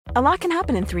A lot can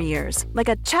happen in 3 years, like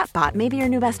a chatbot may be your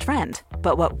new best friend.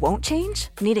 But what won't change?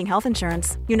 Needing health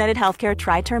insurance. United Healthcare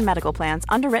Tri-Term Medical Plans,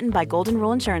 underwritten by Golden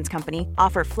Rule Insurance Company,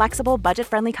 offer flexible,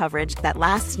 budget-friendly coverage that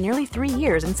lasts nearly 3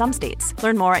 years in some states.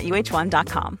 Learn more at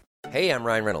uh1.com. Hey, I'm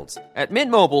Ryan Reynolds. At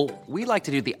Mint Mobile, we like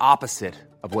to do the opposite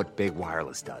of what Big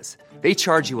Wireless does. They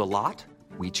charge you a lot,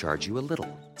 we charge you a little.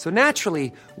 So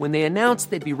naturally, when they announced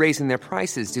they'd be raising their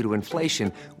prices due to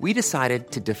inflation, we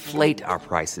decided to deflate our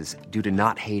prices due to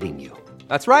not hating you.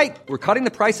 That's right. We're cutting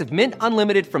the price of Mint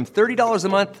Unlimited from $30 a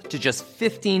month to just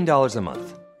 $15 a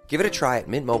month. Give it a try at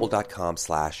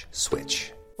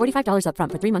mintmobile.com/switch. $45 up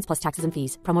front for 3 months plus taxes and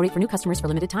fees. Promo rate for new customers for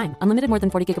limited time. Unlimited more than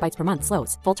 40 gigabytes per month.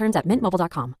 Slows full terms at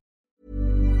mintmobile.com.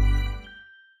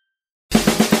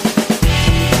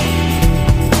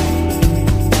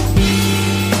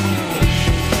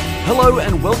 Hello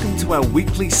and welcome to our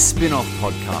weekly spin-off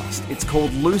podcast. It's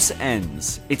called Loose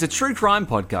Ends. It's a true crime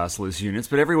podcast, Loose Units,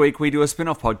 but every week we do a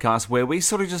spin-off podcast where we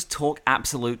sort of just talk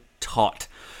absolute tot.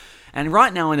 And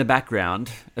right now in the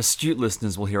background, astute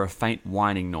listeners will hear a faint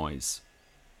whining noise.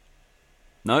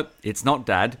 Nope, it's not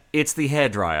Dad. It's the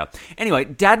hairdryer. Anyway,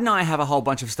 Dad and I have a whole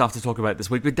bunch of stuff to talk about this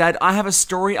week, but Dad, I have a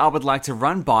story I would like to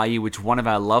run by you, which one of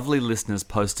our lovely listeners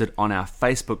posted on our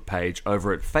Facebook page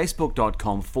over at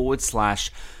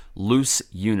facebook.com/Loose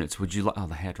Units. Would you like... Oh,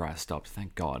 the hairdryer stopped.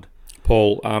 Thank God.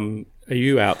 Paul, are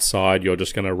you outside? You're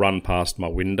just going to run past my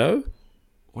window?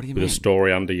 What do you mean? With a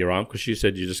story under your arm? Because you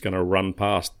said you're just going to run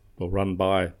past or run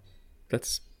by.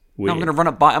 That's weird. No, I'm going to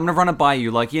run it by you.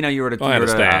 Like, you know, you're at a... I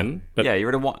understand. You're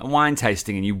at a wine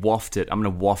tasting and you waft it. I'm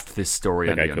going to waft this story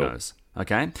under your nose.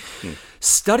 Okay?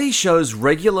 Study shows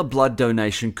regular blood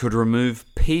donation could remove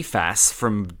PFAS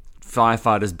from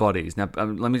firefighters' bodies. Now,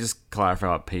 let me just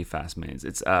clarify what PFAS means.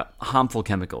 It's harmful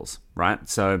chemicals, right?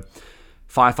 So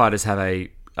firefighters have a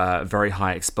very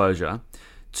high exposure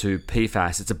to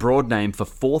PFAS. It's a broad name for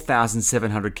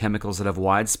 4,700 chemicals that have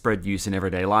widespread use in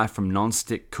everyday life, from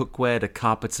non-stick cookware to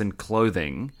carpets and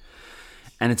clothing.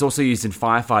 And it's also used in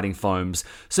firefighting foams.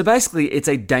 So basically, it's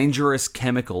a dangerous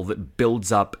chemical that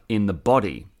builds up in the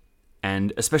body,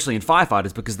 and especially in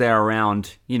firefighters because they're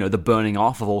around, you know, the burning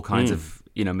off of all kinds of,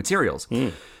 you know, materials.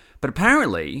 But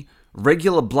apparently,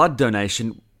 regular blood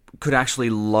donation could actually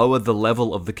lower the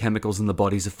level of the chemicals in the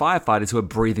bodies of firefighters who are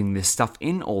breathing this stuff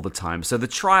in all the time. So the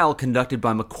trial, conducted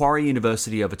by Macquarie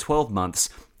University over 12 months,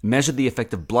 measured the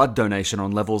effect of blood donation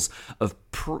on levels of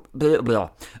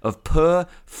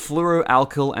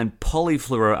perfluoroalkyl and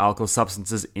polyfluoroalkyl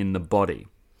substances in the body.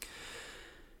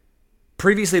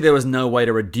 Previously, there was no way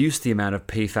to reduce the amount of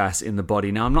PFAS in the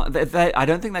body. Now, I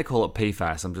don't think they call it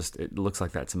PFAS. It looks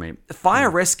like that to me. Fire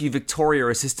Rescue Victoria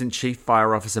Assistant Chief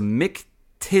Fire Officer Mick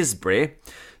Tisbury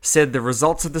said the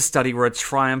results of the study were a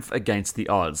triumph against the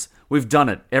odds. We've done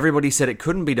it. Everybody said it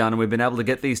couldn't be done, and we've been able to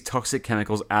get these toxic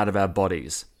chemicals out of our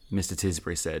bodies, Mr.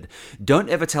 Tisbury said. Don't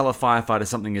ever tell a firefighter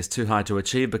something is too hard to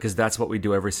achieve, because that's what we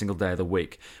do every single day of the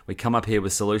week. We come up here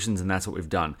with solutions, and that's what we've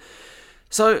done.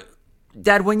 So,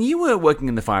 Dad, when you were working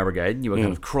in the fire brigade, you were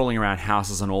kind of crawling around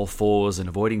houses on all fours and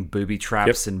avoiding booby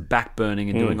traps and backburning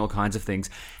and doing all kinds of things.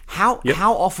 How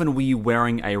often were you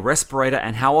wearing a respirator,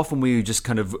 and how often were you just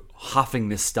kind of huffing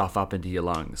this stuff up into your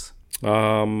lungs?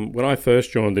 When I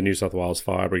first joined the New South Wales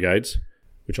Fire Brigades,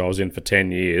 which I was in for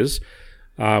 10 years,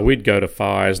 we'd go to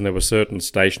fires and there were certain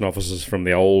station officers from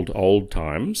the old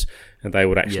times, and they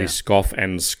would actually scoff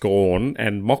and scorn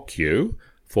and mock you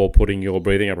for putting your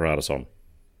breathing apparatus on.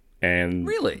 And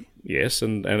really? Yes,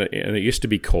 and it used to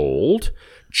be called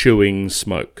chewing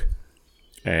smoke.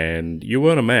 And you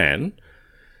weren't a man,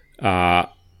 and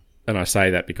I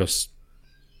say that because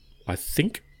I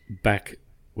think back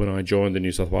when I joined the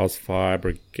New South Wales Fire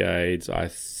Brigades, I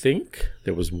think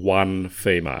there was one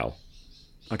female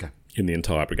in the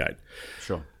entire brigade.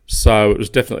 Sure. So it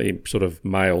was definitely sort of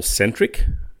male-centric,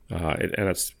 and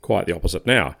it's quite the opposite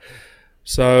now.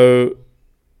 So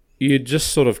you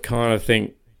just sort of kind of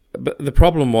think... But the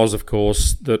problem was, of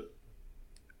course, that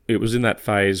it was in that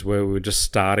phase where we were just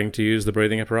starting to use the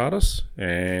breathing apparatus,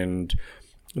 and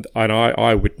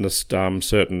I witnessed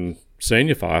certain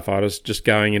senior firefighters just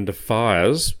going into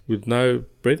fires with no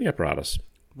breathing apparatus.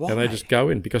 Why? And they just go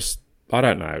in because, I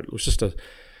don't know, it was just a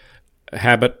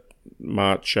habit,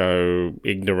 macho,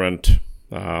 ignorant,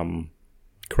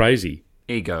 crazy.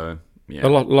 Ego. Yeah.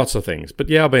 Lots of things. But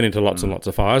yeah, I've been into lots and lots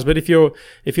of fires. But if you're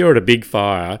at a big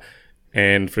fire...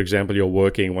 And, for example, you're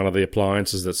working one of the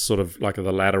appliances that's sort of like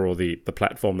the ladder or the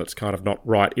platform that's kind of not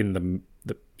right in the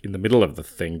middle of the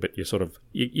thing, but you're sort of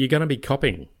you're going to be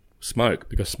copping smoke,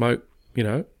 because smoke, you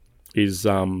know, is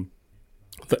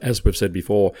as we've said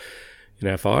before in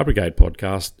our fire brigade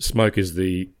podcast, smoke is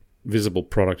the visible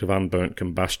product of unburnt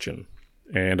combustion.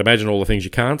 And imagine all the things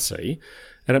you can't see.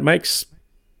 And it makes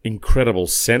incredible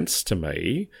sense to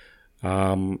me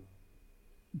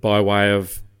by way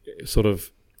of sort of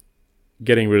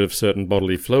getting rid of certain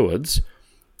bodily fluids.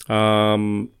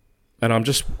 And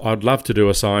I'd love to do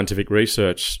a scientific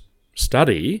research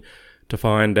study to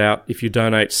find out if you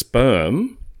donate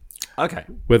sperm,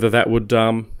 whether that would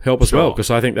help as well, because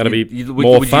I think that'd be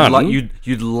more fun.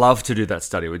 You'd love to do that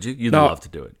study, would you? You'd love to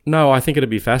do it. No, I think it'd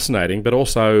be fascinating, but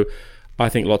also I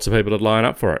think lots of people would line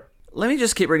up for it. Let me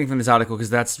just keep reading from this article because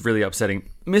that's really upsetting.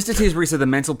 Mr. Tisbury said the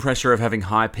mental pressure of having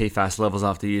high PFAS levels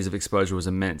after years of exposure was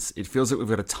immense. It feels like we've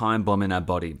got a time bomb in our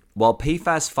body. While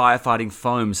PFAS firefighting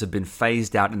foams have been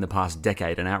phased out in the past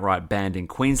decade and outright banned in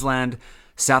Queensland,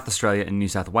 South Australia and New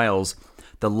South Wales,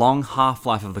 the long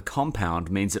half-life of the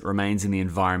compound means it remains in the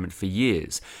environment for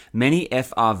years. Many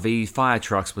FRV fire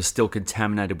trucks were still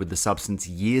contaminated with the substance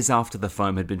years after the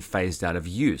foam had been phased out of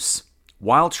use.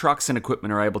 While trucks and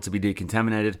equipment are able to be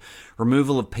decontaminated,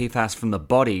 removal of PFAS from the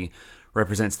body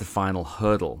represents the final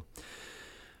hurdle.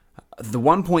 The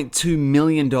 $1.2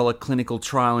 million clinical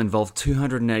trial involved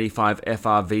 285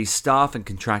 FRV staff and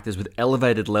contractors with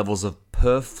elevated levels of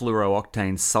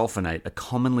perfluorooctane sulfonate, a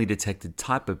commonly detected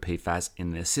type of PFAS,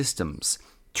 in their systems.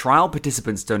 Trial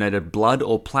participants donated blood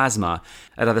or plasma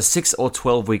at either 6 or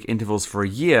 12-week intervals for a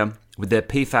year, with their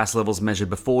PFAS levels measured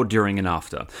before, during, and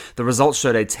after. The results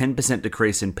showed a 10%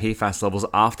 decrease in PFAS levels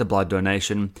after blood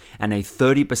donation and a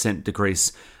 30%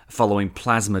 decrease following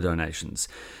plasma donations.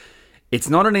 It's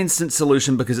not an instant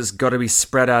solution because it's got to be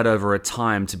spread out over a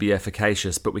time to be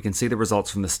efficacious, but we can see the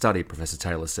results from the study, Professor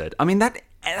Taylor said. I mean, that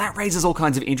raises all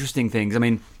kinds of interesting things. I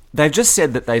mean, they've just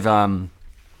said that they've...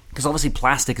 Because obviously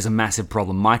plastic is a massive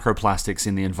problem. Microplastics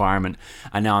in the environment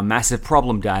are now a massive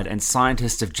problem, Dad, and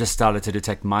scientists have just started to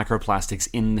detect microplastics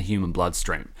in the human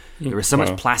bloodstream. There is so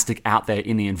much plastic out there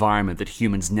in the environment that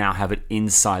humans now have it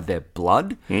inside their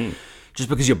blood. Just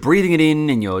because you're breathing it in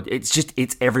and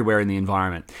it's everywhere in the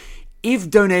environment. If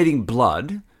donating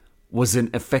blood was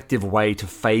an effective way to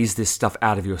phase this stuff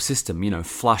out of your system,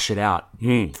 flush it out.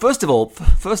 First of all,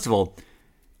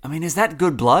 I mean, is that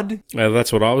good blood?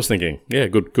 That's what I was thinking. Yeah,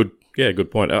 good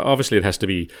point. Obviously, it has to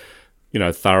be,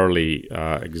 thoroughly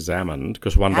examined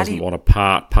because one doesn't want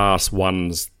to pass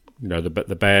one's,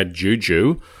 the bad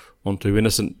juju onto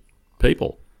innocent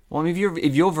people. Well, I mean,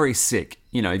 if you're very sick,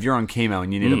 if you're on chemo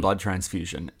and you need a blood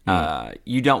transfusion,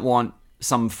 you don't want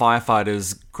some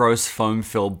firefighter's gross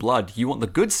foam-filled blood. You want the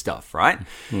good stuff, right?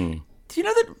 Do you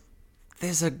know that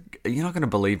you're not going to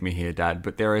believe me here, Dad,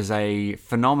 but there is a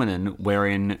phenomenon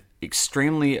wherein a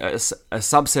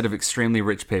subset of extremely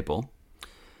rich people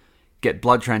get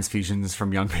blood transfusions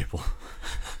from young people.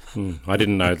 I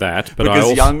didn't know that, but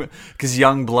because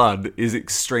young blood is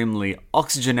extremely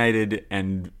oxygenated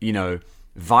and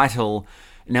vital.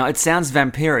 Now it sounds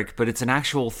vampiric, but it's an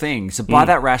actual thing. So by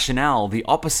that rationale, the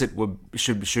opposite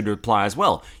should apply as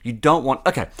well. You don't want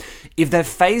if they've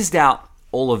phased out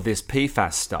all of this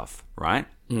PFAS stuff, right?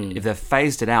 If they've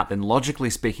phased it out, then logically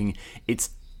speaking, it's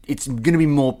going to be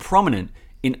more prominent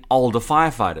in older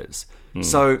firefighters.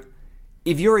 So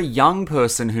if you're a young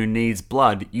person who needs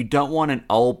blood, you don't want an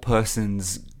old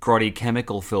person's grotty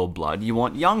chemical-filled blood. You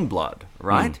want young blood,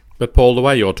 right? But Paul, the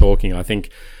way you're talking, I think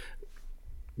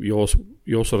you're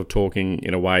sort of talking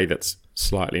in a way that's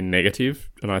slightly negative,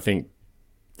 and I think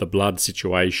the blood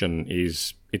situation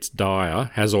it's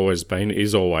dire, has always been,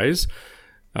 is always.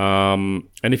 And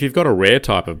if you've got a rare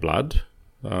type of blood,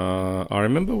 I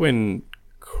remember when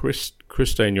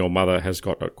Christine, your mother, has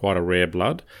got quite a rare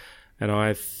blood, and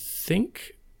I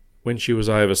think when she was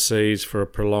overseas for a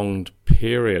prolonged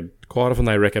period, quite often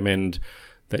they recommend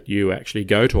that you actually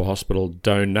go to a hospital,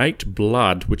 donate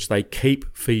blood, which they keep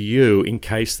for you in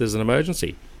case there's an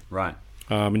emergency. Right.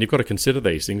 And you've got to consider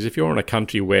these things. If you're in a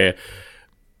country where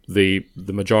the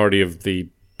majority of the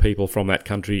people from that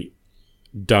country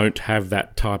don't have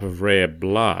that type of rare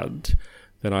blood,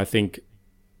 then I think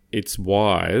it's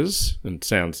wise, and it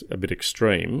sounds a bit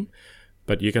extreme,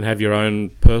 but you can have your own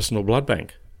personal blood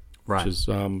bank, right?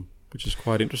 Which is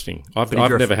quite interesting. I've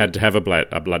never had to have a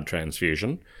blood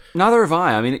transfusion. Neither have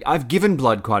I. I mean, I've given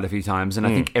blood quite a few times, and I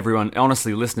think everyone,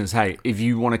 honestly, listeners, hey, if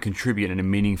you want to contribute in a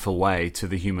meaningful way to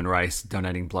the human race,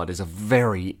 donating blood is a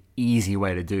very easy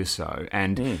way to do so.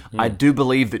 And I do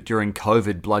believe that during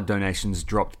COVID, blood donations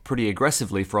dropped pretty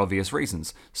aggressively for obvious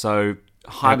reasons. So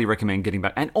highly recommend getting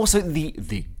back. And also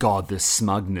the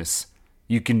smugness.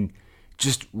 You can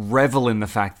just revel in the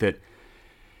fact that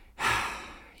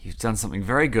you've done something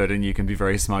very good and you can be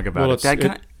very smug about it.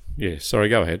 Dad, yeah, sorry,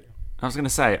 go ahead. I was going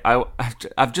to say,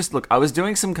 I've just, look, I was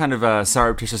doing some kind of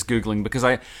surreptitious Googling because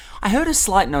I heard a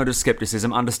slight note of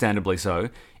skepticism, understandably so,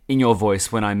 in your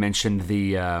voice when I mentioned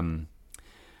the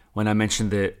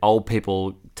old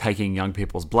people taking young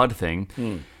people's blood thing.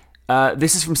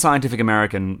 This is from Scientific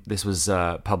American. This was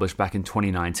published back in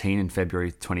 2019, in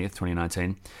February 20th,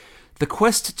 2019. The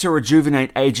quest to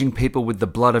rejuvenate aging people with the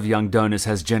blood of young donors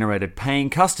has generated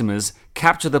paying customers,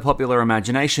 captured the popular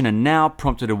imagination, and now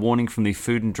prompted a warning from the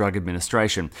Food and Drug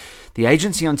Administration. The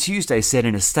agency on Tuesday said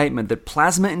in a statement that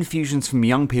plasma infusions from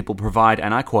young people provide,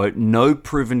 and I quote, no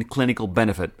proven clinical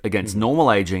benefit against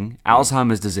normal aging,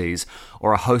 Alzheimer's disease,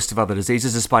 or a host of other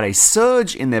diseases, despite a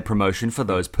surge in their promotion for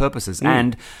those purposes.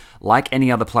 And, like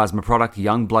any other plasma product,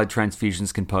 young blood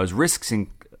transfusions can pose risks.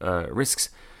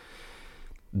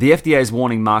 The FDA's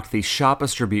warning marked the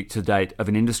sharpest rebuke to date of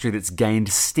an industry that's gained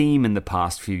steam in the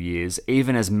past few years,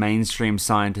 even as mainstream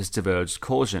scientists have urged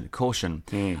caution.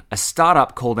 A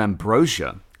startup called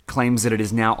Ambrosia claims that it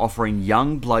is now offering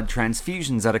young blood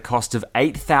transfusions at a cost of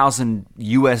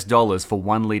 $8,000 for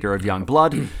 1 liter of young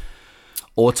blood,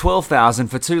 or $12,000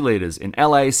 for 2 liters in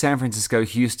LA, San Francisco,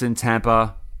 Houston,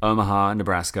 Tampa, Omaha,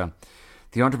 Nebraska.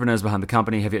 The entrepreneurs behind the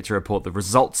company have yet to report the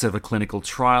results of a clinical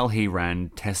trial he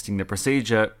ran testing the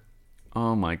procedure.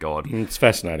 Oh my God. It's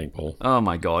fascinating, Paul. Oh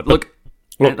my God. Look,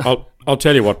 I'll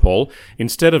tell you what, Paul.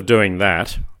 Instead of doing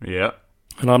that, yeah,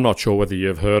 and I'm not sure whether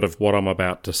you've heard of what I'm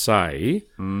about to say,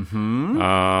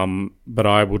 but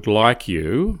I would like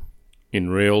you, in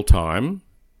real time,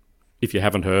 if you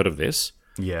haven't heard of this,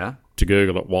 yeah, to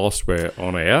Google it whilst we're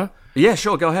on air. Yeah,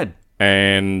 sure, go ahead.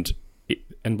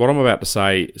 And what I'm about to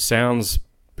say sounds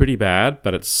pretty bad,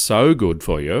 but it's so good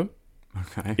for you.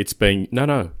 Okay. It's being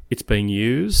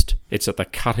used. It's at the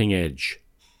cutting edge.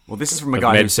 Well, this is from a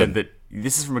guy who said that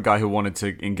this is from a guy who wanted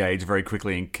to engage very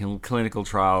quickly in clinical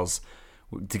trials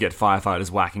to get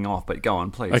firefighters whacking off. But go on,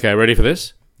 please. Okay, ready for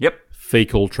this? Yep.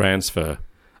 Fecal transfer.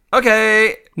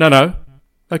 Okay. No.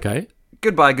 Okay.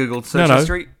 Goodbye, Google search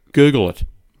history. Google it.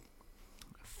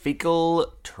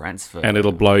 Fecal transfer. And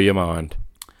it'll blow your mind.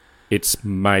 It's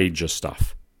major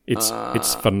stuff. It's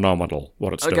phenomenal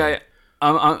what it's doing. Okay,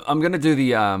 I'm going to do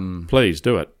the... Please,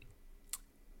 do it.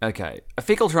 Okay. A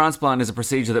fecal transplant is a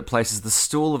procedure that places the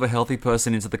stool of a healthy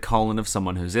person into the colon of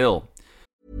someone who's ill.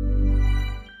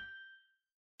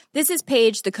 This is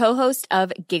Paige, the co-host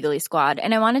of Giggly Squad,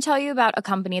 and I want to tell you about a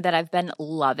company that I've been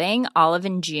loving, Olive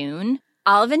 & June.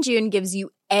 Olive & June gives you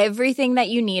everything that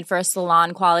you need for a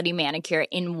salon-quality manicure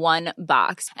in one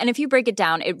box. And if you break it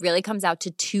down, it really comes out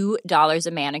to $2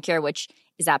 a manicure, which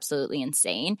is absolutely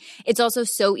insane. It's also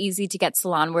so easy to get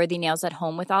salon-worthy nails at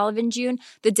home with Olive & June.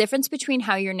 The difference between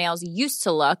how your nails used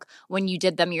to look when you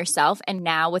did them yourself and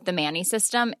now with the Mani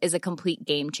system is a complete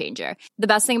game changer. The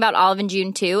best thing about Olive &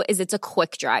 June, too, is it's a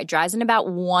quick dry. Dries in about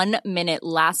 1 minute,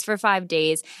 lasts for 5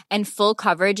 days, and full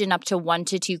coverage in up to 1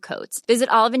 to 2 coats. Visit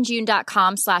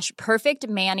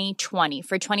oliveandjune.com/perfectmani20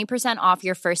 for 20% off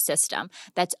your first system.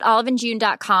 That's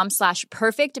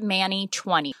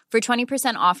oliveandjune.com/perfectmani20 for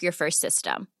 20% off your first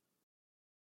system.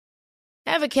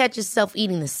 Ever catch yourself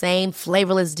eating the same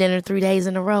flavorless dinner 3 days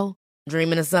in a row?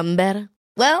 Dreaming of something better?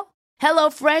 Well,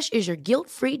 HelloFresh is your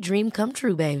guilt-free dream come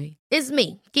true, baby. It's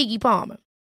me, Keke Palmer.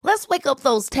 Let's wake up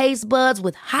those taste buds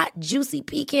with hot, juicy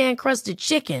pecan-crusted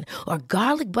chicken or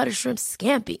garlic butter shrimp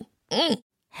scampi.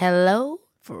 Hello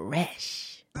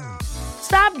Fresh.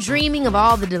 Stop dreaming of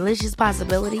all the delicious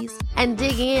possibilities and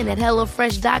dig in at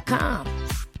HelloFresh.com.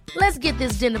 Let's get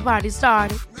this dinner party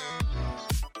started.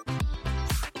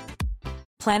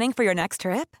 Planning for your next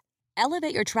trip?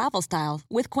 Elevate your travel style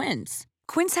with Quince.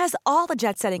 Quince has all the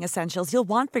jet-setting essentials you'll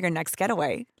want for your next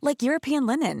getaway, like European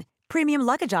linen, premium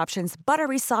luggage options,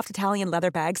 buttery soft Italian leather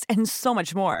bags, and so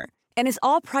much more. And is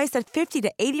all priced at 50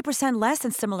 to 80% less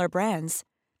than similar brands.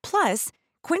 Plus,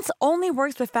 Quince only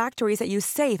works with factories that use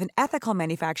safe and ethical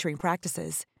manufacturing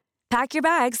practices. Pack your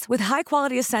bags with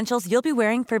high-quality essentials you'll be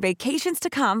wearing for vacations to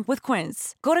come with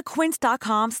Quince. Go to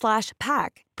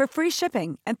quince.com/pack for free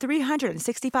shipping and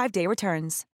 365-day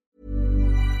returns.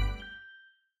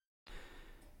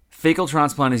 Fecal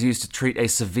transplant is used to treat a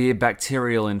severe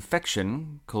bacterial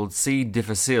infection called C.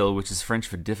 difficile, which is French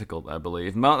for difficult, I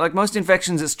believe. Like most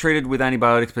infections, it's treated with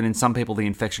antibiotics, but in some people the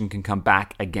infection can come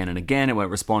back again and again. It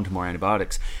won't respond to more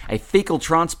antibiotics. A fecal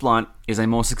transplant is a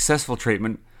more successful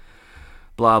treatment.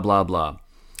 Blah blah blah.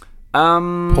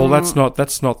 Paul, that's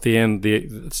not the end.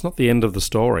 It's not the end of the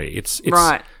story. It's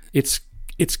right. It's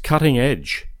cutting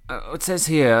edge. It says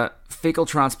here, fecal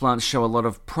transplants show a lot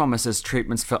of promise as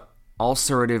treatments for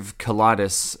ulcerative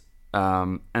colitis,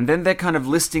 and then they're kind of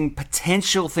listing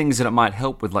potential things that it might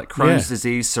help with, like Crohn's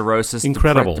disease, cirrhosis.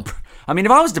 Incredible. I mean,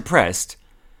 if I was depressed,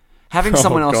 Having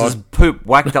someone else's poop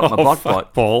whacked up my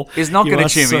bot Paul, is not going to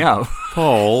cheer me up.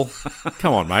 Paul,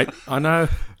 come on, mate. I know.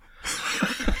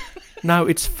 No,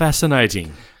 it's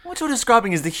fascinating. What you're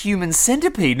describing is the human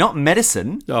centipede, not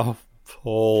medicine. Oh,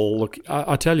 Paul, look,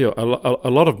 I tell you, a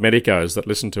lot of medicos that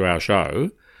listen to our show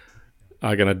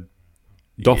are going to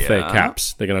doff their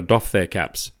caps. They're going to doff their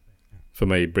caps for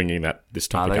me bringing this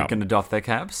topic up. Are they going to doff their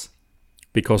caps?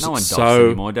 Because no one it's doffs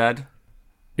anymore, Dad.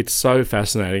 It's so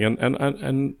fascinating.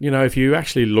 And you know, if you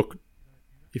actually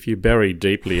if you bury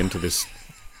deeply into this...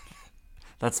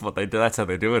 That's what they do. That's how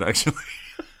they do it, actually.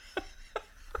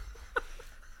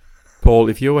 Paul,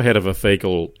 if you were head of a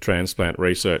fecal transplant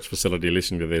research facility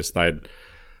listening to this, they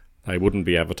wouldn't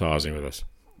be advertising with us.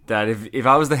 Dad, if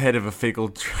I was the head of a fecal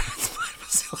transplant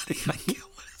facility, I'd kill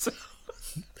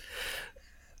myself.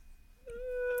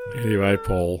 Anyway,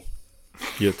 Paul,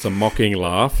 it's a mocking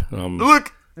laugh.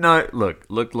 Look. No, look.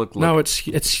 No, it's.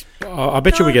 I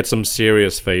bet you we get some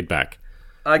serious feedback.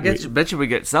 Bet you we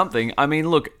get something. I mean,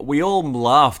 look, we all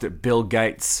laughed at Bill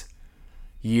Gates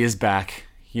years back.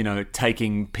 You know,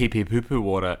 taking pee-pee poo-poo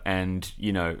water and,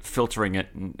 you know, filtering it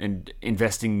and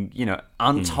investing, you know,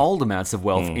 untold amounts of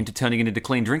wealth into turning it into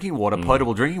clean drinking water,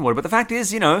 potable drinking water. But the fact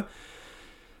is, you know,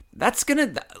 that's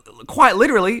going to, quite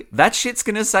literally, that shit's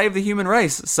going to save the human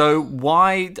race. So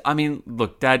why, I mean,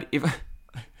 look, Dad,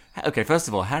 okay, first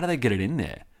of all, how do they get it in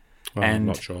there? Well, I'm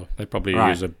not sure. They probably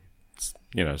use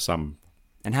some.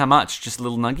 And how much? Just a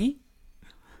little nuggie?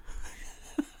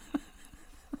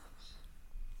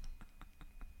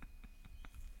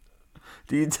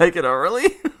 Do you take it orally?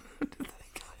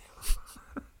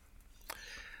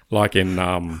 Like in,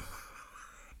 remember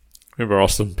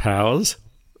Austin Powers?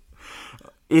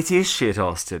 It is shit,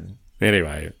 Austin.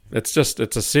 Anyway, it's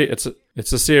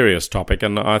a serious topic,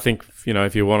 and I think, you know,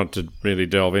 if you wanted to really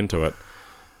delve into it,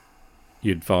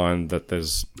 you'd find that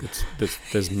there's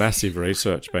massive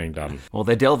research being done. Well,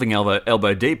 they're delving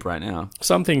elbow deep right now.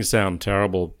 Some things sound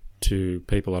terrible to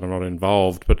people that are not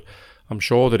involved, but I'm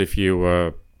sure that if you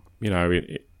were, you know,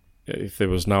 if there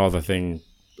was no other thing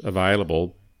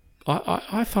available,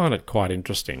 I find it quite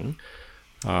interesting.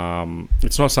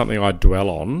 It's not something I dwell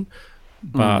on,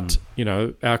 but, you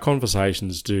know, our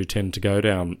conversations do tend to go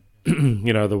down,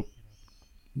 you know,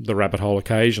 the rabbit hole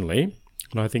occasionally,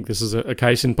 and I think this is a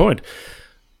case in point.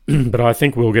 But I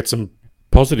think we'll get some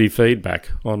positive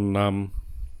feedback on our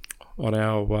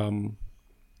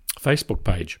Facebook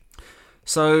page.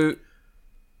 So...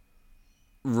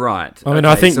 Right. I mean,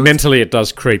 I think mentally it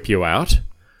does creep you out.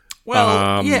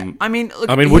 Well, yeah. I mean, look,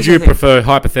 would you prefer,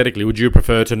 hypothetically, would you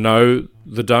prefer to know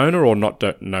the donor or not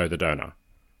know the donor?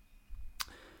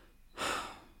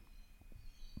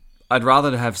 I'd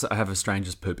rather have a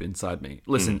stranger's poop inside me.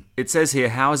 Listen, it says here,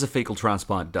 how is a fecal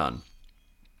transplant done?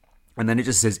 And then it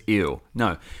just says, ew.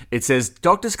 No, it says,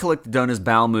 doctors collect the donor's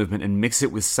bowel movement and mix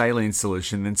it with saline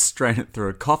solution, then strain it through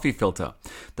a coffee filter.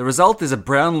 The result is a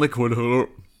brown liquid...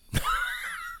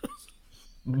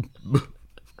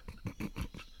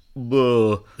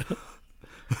 The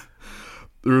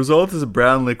result is a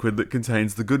brown liquid that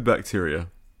contains the good bacteria.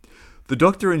 The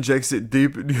doctor injects it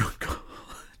deep into your colon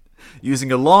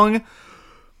using a long,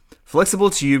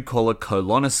 flexible tube called a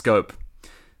colonoscope.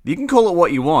 You can call it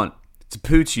what you want. It's a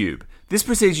poo tube. This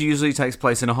procedure usually takes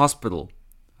place in a hospital.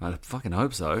 I fucking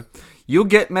hope so. You'll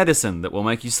get medicine that will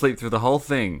make you sleep through the whole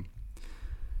thing.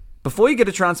 Before you get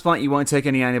a transplant, you won't take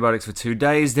any antibiotics for 2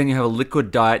 days. Then you have a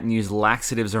liquid diet and use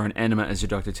laxatives or an enema as your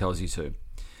doctor tells you to.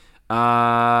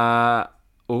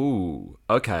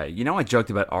 Okay. You know, I joked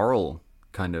about oral,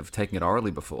 kind of taking it orally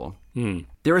before.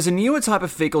 There is a newer type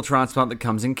of fecal transplant that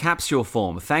comes in capsule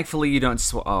form. Thankfully, you don't...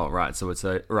 So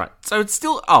it's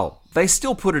still... they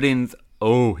still put it in...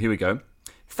 here we go.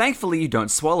 Thankfully, you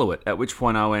don't swallow it, at which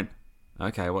point I went,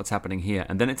 okay, what's happening here?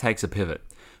 And then it takes a pivot.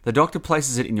 The doctor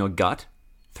places it in your gut,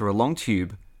 through a long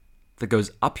tube that goes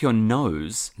up your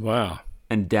nose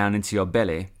and down into your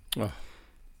belly. Oh.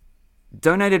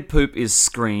 Donated poop is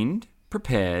screened,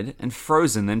 prepared, and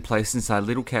frozen, then placed inside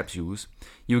little capsules.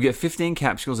 You'll get 15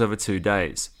 capsules over 2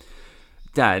 days.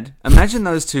 Dad, imagine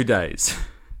those 2 days.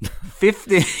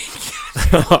 15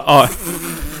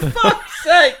 fuck's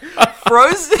sake!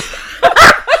 Frozen...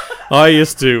 I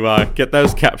used to get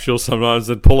those capsules sometimes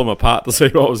and pull them apart to see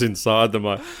what was inside them.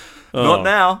 Not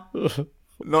now.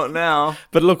 Not now.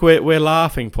 But look, we're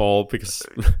laughing, Paul, because...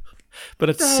 But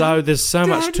it's there's so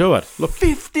much to it. Look,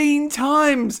 15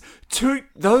 times!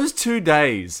 Those 2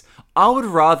 days. I would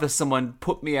rather someone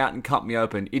put me out and cut me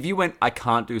open. If you went, I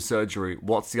can't do surgery,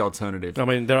 what's the alternative? I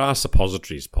mean, there are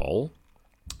suppositories, Paul.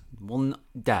 Well,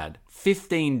 Dad,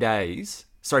 15 days...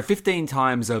 Sorry, 15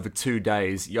 times over 2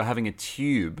 days, you're having a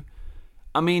tube.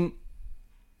 I mean,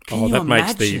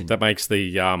 that makes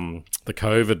the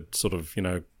COVID sort of,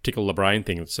 tickle the brain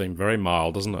thing seem very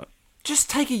mild, doesn't it? Just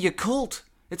take a Yakult.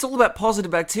 It's all about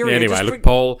positive bacteria. Yeah, anyway, look,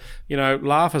 Paul,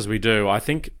 laugh as we do. I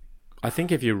think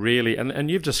if you really, and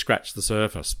you've just scratched the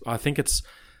surface. I think it's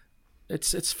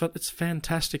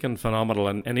fantastic and phenomenal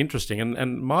and interesting.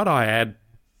 And might I add,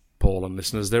 Paul and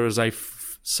listeners, there is a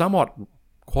somewhat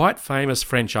quite famous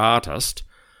French artist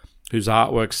whose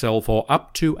artworks sell for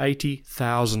up to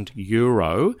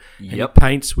 €80,000. And he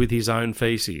paints with his own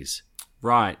feces.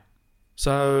 Right.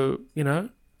 So,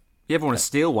 you ever want to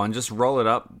steal one, just roll it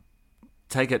up,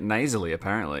 take it nasally,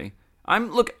 apparently.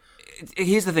 Look,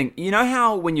 here's the thing. You know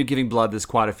how when you're giving blood, there's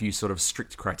quite a few sort of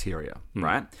strict criteria,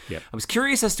 right? Yeah. I was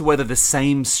curious as to whether the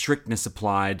same strictness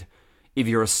applied if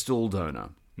you're a stool donor.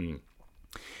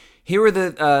 Here are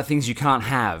the things you can't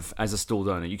have as a stool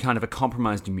donor. You can't have a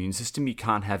compromised immune system. You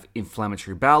can't have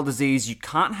inflammatory bowel disease. You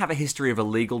can't have a history of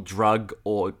illegal drug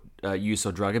or use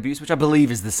or drug abuse, which I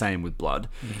believe is the same with blood.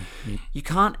 You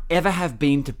can't ever have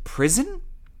been to prison,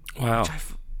 wow, which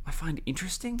I find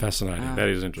interesting. Fascinating. That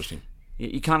is interesting.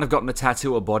 You can't have gotten a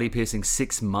tattoo or body piercing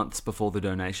 6 months before the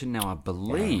donation. Now, I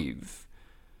believe...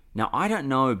 Wow. Now, I don't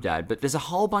know, Dad, but there's a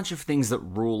whole bunch of things that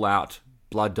rule out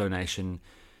blood donation.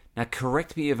 Now,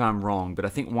 correct me if I'm wrong, but I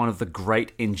think one of the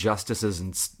great injustices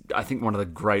and I think one of the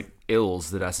great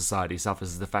ills that our society suffers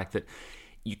is the fact that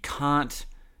you can't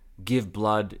give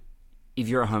blood if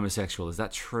you're a homosexual. Is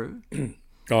that true?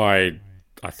 I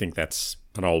think that's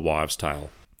an old wives' tale.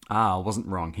 I wasn't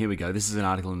wrong. Here we go. This is an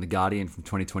article in The Guardian from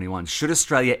 2021. Should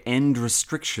Australia end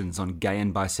restrictions on gay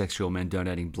and bisexual men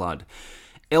donating blood?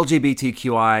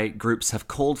 LGBTQI groups have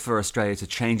called for Australia to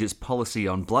change its policy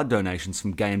on blood donations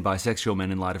from gay and bisexual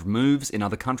men in light of moves in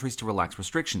other countries to relax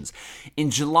restrictions.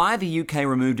 In July, the UK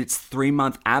removed its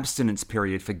 3-month abstinence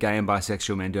period for gay and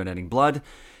bisexual men donating blood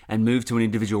and moved to an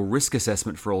individual risk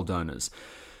assessment for all donors.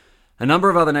 A number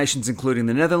of other nations, including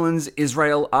the Netherlands,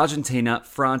 Israel, Argentina,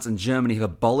 France, and Germany, have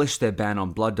abolished their ban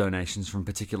on blood donations from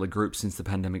particular groups since the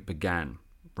pandemic began.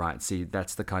 Right, see,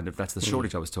 that's the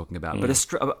shortage I was talking about.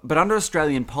 But under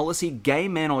Australian policy, gay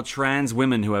men or trans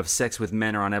women who have sex with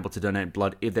men are unable to donate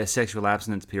blood if their sexual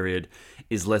abstinence period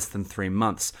is less than 3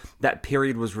 months. That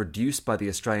period was reduced by the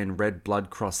Australian Red Blood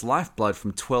Cross Lifeblood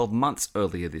from 12 months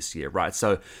earlier this year, right?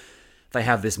 So they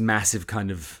have this massive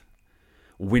kind of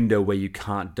window where you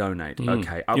can't donate.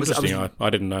 Okay, Interesting. I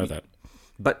didn't know that.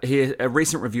 But here, a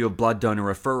recent review of blood donor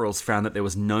referrals found that there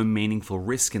was no meaningful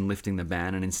risk in lifting the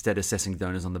ban and instead assessing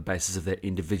donors on the basis of their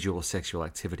individual sexual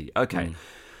activity. Okay.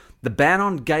 The ban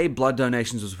on gay blood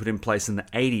donations was put in place in the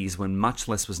 80s when much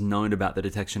less was known about the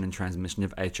detection and transmission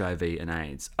of HIV and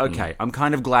AIDS. Okay, I'm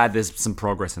kind of glad there's some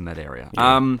progress in that area.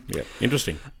 Yeah.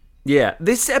 Interesting. Yeah,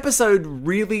 this episode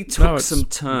really took some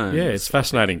turns. Yeah, it's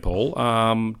fascinating, Paul.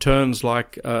 Turns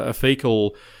like a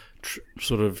fecal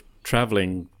sort of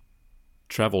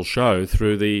travel show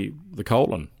through the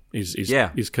colon is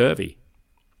curvy.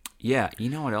 Yeah, you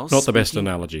know what else? Not the best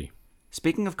analogy.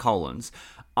 Speaking of colons,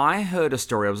 I heard a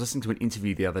story. I was listening to an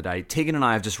interview the other day. Tegan and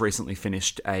I have just recently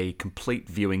finished a complete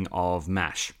viewing of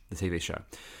MASH, the TV show.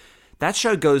 That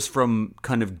show goes from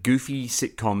kind of goofy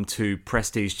sitcom to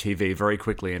prestige TV very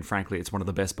quickly, and frankly, it's one of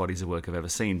the best bodies of work I've ever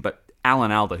seen. But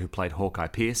Alan Alda, who played Hawkeye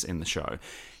Pierce in the show,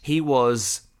 he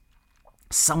was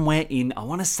somewhere in, I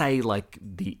want to say, like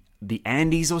the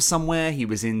Andes or somewhere. He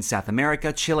was in South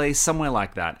America, Chile, somewhere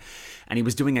like that. And he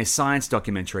was doing a science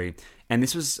documentary. And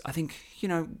this was, I think,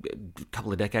 a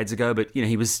couple of decades ago, but,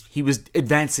 he was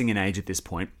advancing in age at this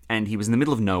point. And he was in the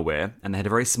middle of nowhere, and they had a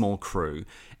very small crew,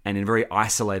 and in a very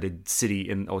isolated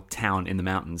city or town in the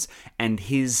mountains. And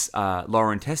his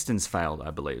lower intestines failed,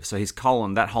 I believe. So his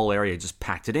colon, that whole area just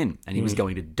packed it in, and he was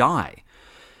going to die.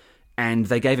 And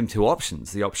they gave him two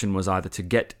options. The option was either to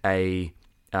get a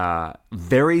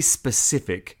very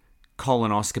specific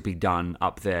colonoscopy done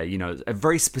up there, a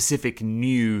very specific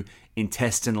new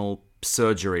intestinal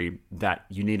surgery that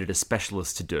you needed a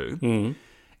specialist to do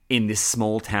in this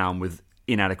small town with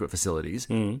inadequate facilities,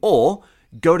 or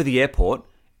go to the airport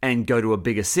and go to a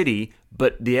bigger city,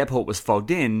 but the airport was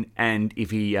fogged in, and if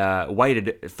he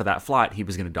waited for that flight, he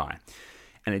was going to die.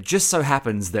 And it just so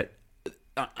happens that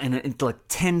in like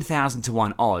 10,000 to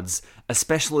 1 odds, a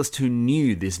specialist who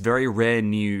knew this very rare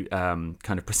new kind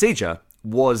of procedure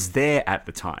was there at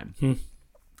the time.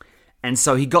 And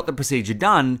so he got the procedure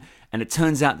done, and it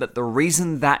turns out that the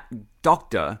reason that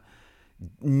doctor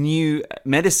knew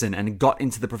medicine and got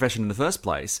into the profession in the first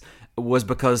place was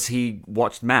because he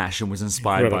watched MASH and was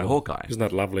inspired by Hawkeye. Isn't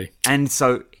that lovely? And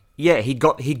so, yeah, he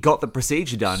got the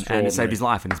procedure done, and it saved his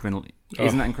life, and it's been...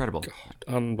 Isn't that incredible? God,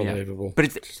 unbelievable. Yeah.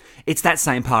 But it's that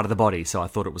same part of the body, so I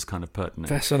thought it was kind of pertinent.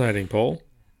 Fascinating, Paul.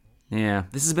 Yeah,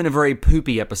 this has been a very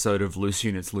poopy episode of Loose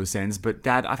Units, Loose Ends, but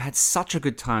Dad, I've had such a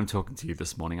good time talking to you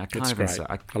this morning. It's great.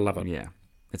 I love it. Yeah,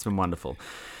 it's been wonderful.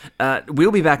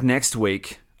 We'll be back next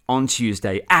week on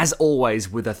Tuesday, as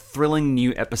always, with a thrilling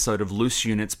new episode of Loose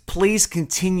Units. Please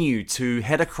continue to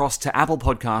head across to Apple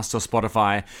Podcasts or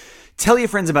Spotify. Tell your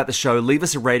friends about the show. Leave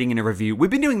us a rating and a review. We've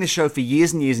been doing this show for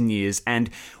years and years and years, and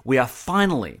we are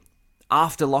finally,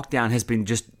 after lockdown has been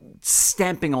just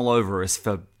stamping all over us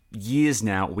for years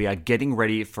now, we are getting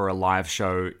ready for a live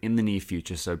show in the near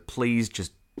future. So please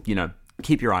just,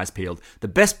 keep your eyes peeled. The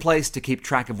best place to keep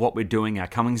track of what we're doing, our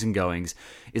comings and goings,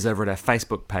 is over at our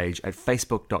Facebook page at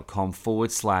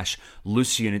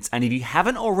facebook.com/Loose Units. And if you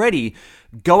haven't already,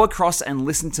 go across and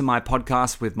listen to my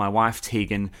podcast with my wife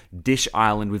Tegan, Dish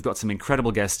Island. We've got some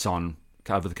incredible guests on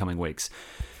over the coming weeks.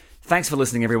 Thanks for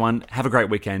listening, everyone. Have a great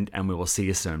weekend, and we will see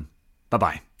you soon.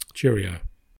 Bye-bye. Cheerio.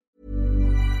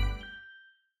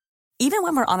 Even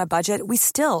when we're on a budget, we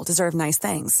still deserve nice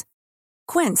things.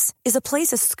 Quince is a place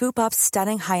to scoop up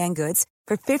stunning high-end goods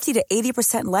for 50 to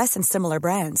 80% less than similar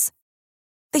brands.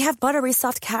 They have buttery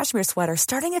soft cashmere sweaters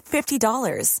starting at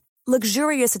 $50,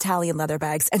 luxurious Italian leather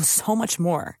bags, and so much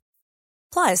more.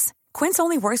 Plus, Quince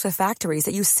only works with factories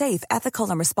that use safe, ethical,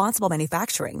 and responsible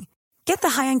manufacturing. Get the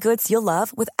high-end goods you'll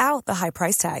love without the high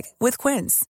price tag with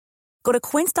Quince. Go to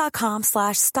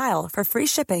quince.com/style for free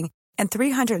shipping and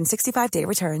 365-day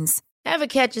returns. Ever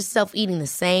catch yourself eating the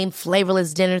same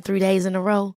flavorless dinner 3 days in a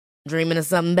row? Dreaming of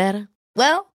something better?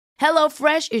 Well,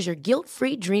 HelloFresh is your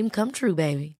guilt-free dream come true,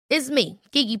 baby. It's me,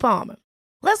 Keke Palmer.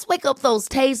 Let's wake up those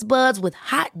taste buds with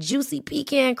hot, juicy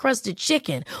pecan-crusted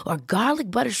chicken or garlic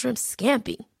butter shrimp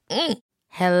scampi.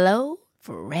 Hello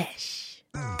Fresh.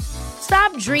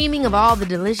 Stop dreaming of all the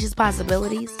delicious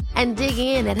possibilities and dig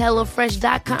in at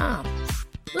HelloFresh.com.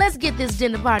 Let's get this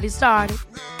dinner party started.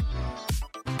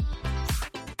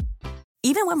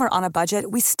 Even when we're on a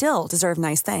budget, we still deserve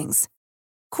nice things.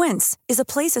 Quince is a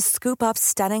place to scoop up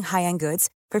stunning high-end goods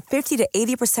for 50 to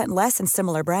 80% less than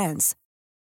similar brands.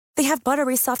 They have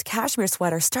buttery soft cashmere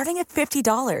sweaters starting at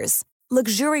 $50,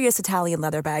 luxurious Italian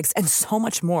leather bags, and so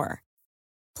much more.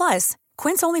 Plus,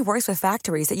 Quince only works with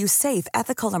factories that use safe,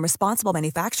 ethical, and responsible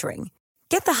manufacturing.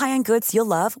 Get the high-end goods you'll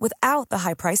love without the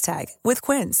high price tag with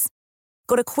Quince.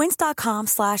 Go to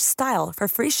quince.com/style for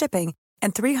free shipping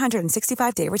and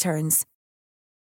 365-day returns.